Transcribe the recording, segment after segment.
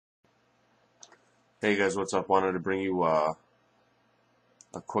Hey guys, what's up? Wanted to bring you a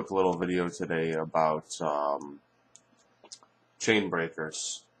quick little video today about chain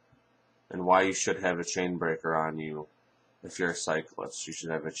breakers and why you should have a chain breaker on you if you're a cyclist. You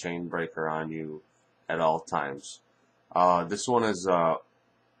should have a chain breaker on you at all times. This one is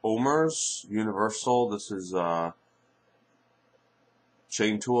Oumers Universal. This is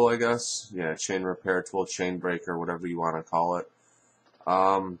chain tool, I guess. Yeah, chain repair tool, chain breaker, whatever you want to call it.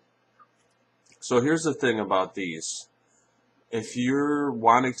 So here's the thing about these. If you're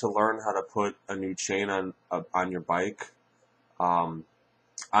wanting to learn how to put a new chain on your bike on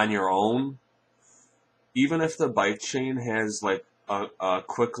your own, even if the bike chain has like a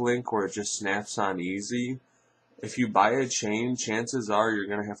quick link where it just snaps on easy, if you buy a chain, chances are you're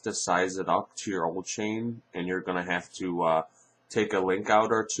going to have to size it up to your old chain, and you're going to have to take a link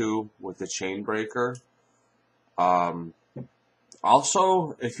out or two with the chain breaker.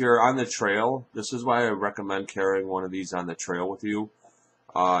 Also, if you're on the trail, this is why I recommend carrying one of these on the trail with you.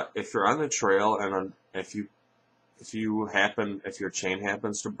 If you're on the trail and if your chain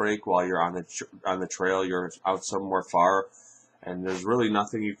happens to break while you're on the trail, you're out somewhere far, and there's really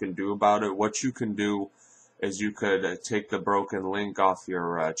nothing you can do about it. What you can do is you could take the broken link off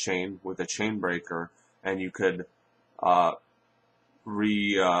your chain with a chain breaker, and you could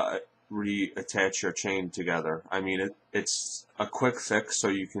reattach your chain together. I mean, it's a quick fix so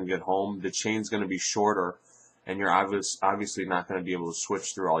you can get home. The chain's going to be shorter, and you're obviously not going to be able to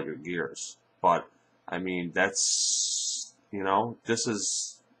switch through all your gears. But, I mean, this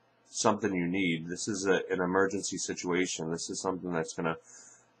is something you need. This is an emergency situation. This is something that's going to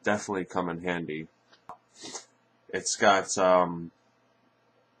definitely come in handy. It's got 72%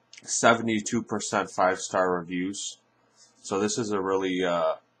 5-star reviews. So this is a really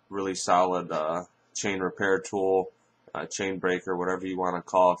solid chain repair tool, chain breaker, whatever you want to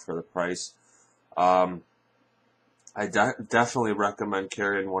call it for the price. I definitely recommend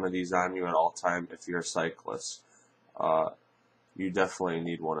carrying one of these on you at all time if you're a cyclist. You definitely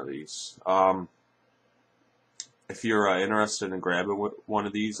need one of these. If you're interested in grabbing one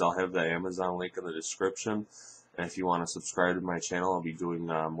of these, I'll have the Amazon link in the description. And if you want to subscribe to my channel, I'll be doing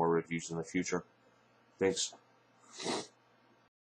more reviews in the future. Thanks.